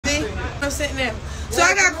sitting there. So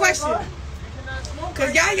I got a question.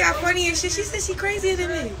 Cause y'all funny and shit. She said she crazier than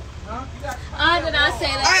me. I did not say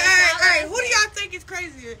that. All right. Who do y'all think is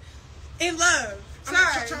crazier? In love.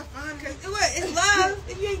 Sorry. Cause it's love.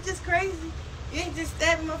 If you ain't just crazy. You ain't just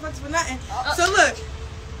stabbing motherfuckers for nothing. So look.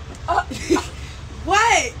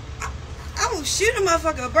 What? I will shoot a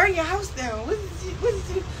motherfucker or burn your house down. What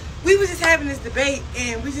did you? We was just having this debate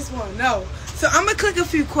and we just want to know. So I'm going to click a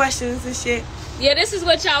few questions and shit. Yeah, this is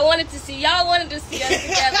what y'all wanted to see. Y'all wanted to see us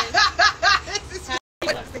together. It's a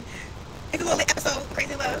little late episode,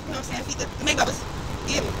 Crazy Love. You know what I'm saying? The main bubbles.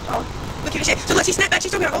 Yeah. Oh, look at this shit. So look, she snapped back. She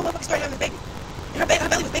told me her whole motherfucking story on this baby. And her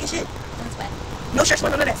belly was big as shit. That's wet. No shirt,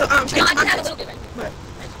 none of that. So she no, I just have a little bit right now. What?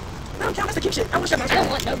 No, that's the cute shit. I want to show my I don't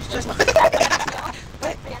want no shirt.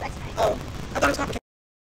 What? Oh, I thought it was complicated.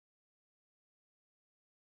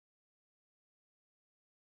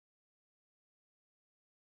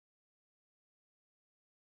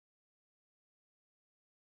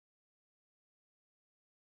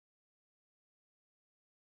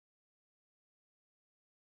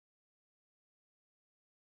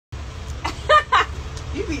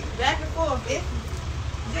 You be back and forth, bitch.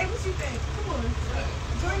 Jay, what you think? Come on.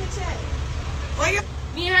 Join the chat.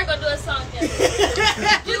 Me and her gonna do a song together.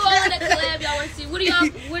 Do all in a collab y'all want to see. What do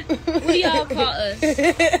y'all call us?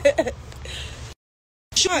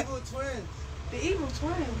 Short. Evil twins. The evil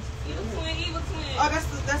twins. Evil twin. Oh, that's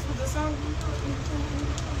what the song is.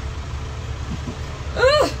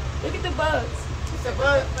 Look at the bugs.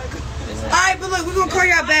 Alright, but look, we're gonna call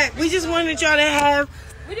y'all back. We just wanted y'all to have.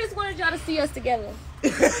 We just wanted y'all to see us together.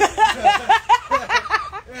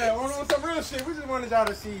 Yeah, on some real shit. We just wanted y'all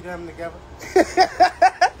to see them together.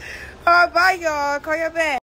 Alright, bye y'all. Call y'all back.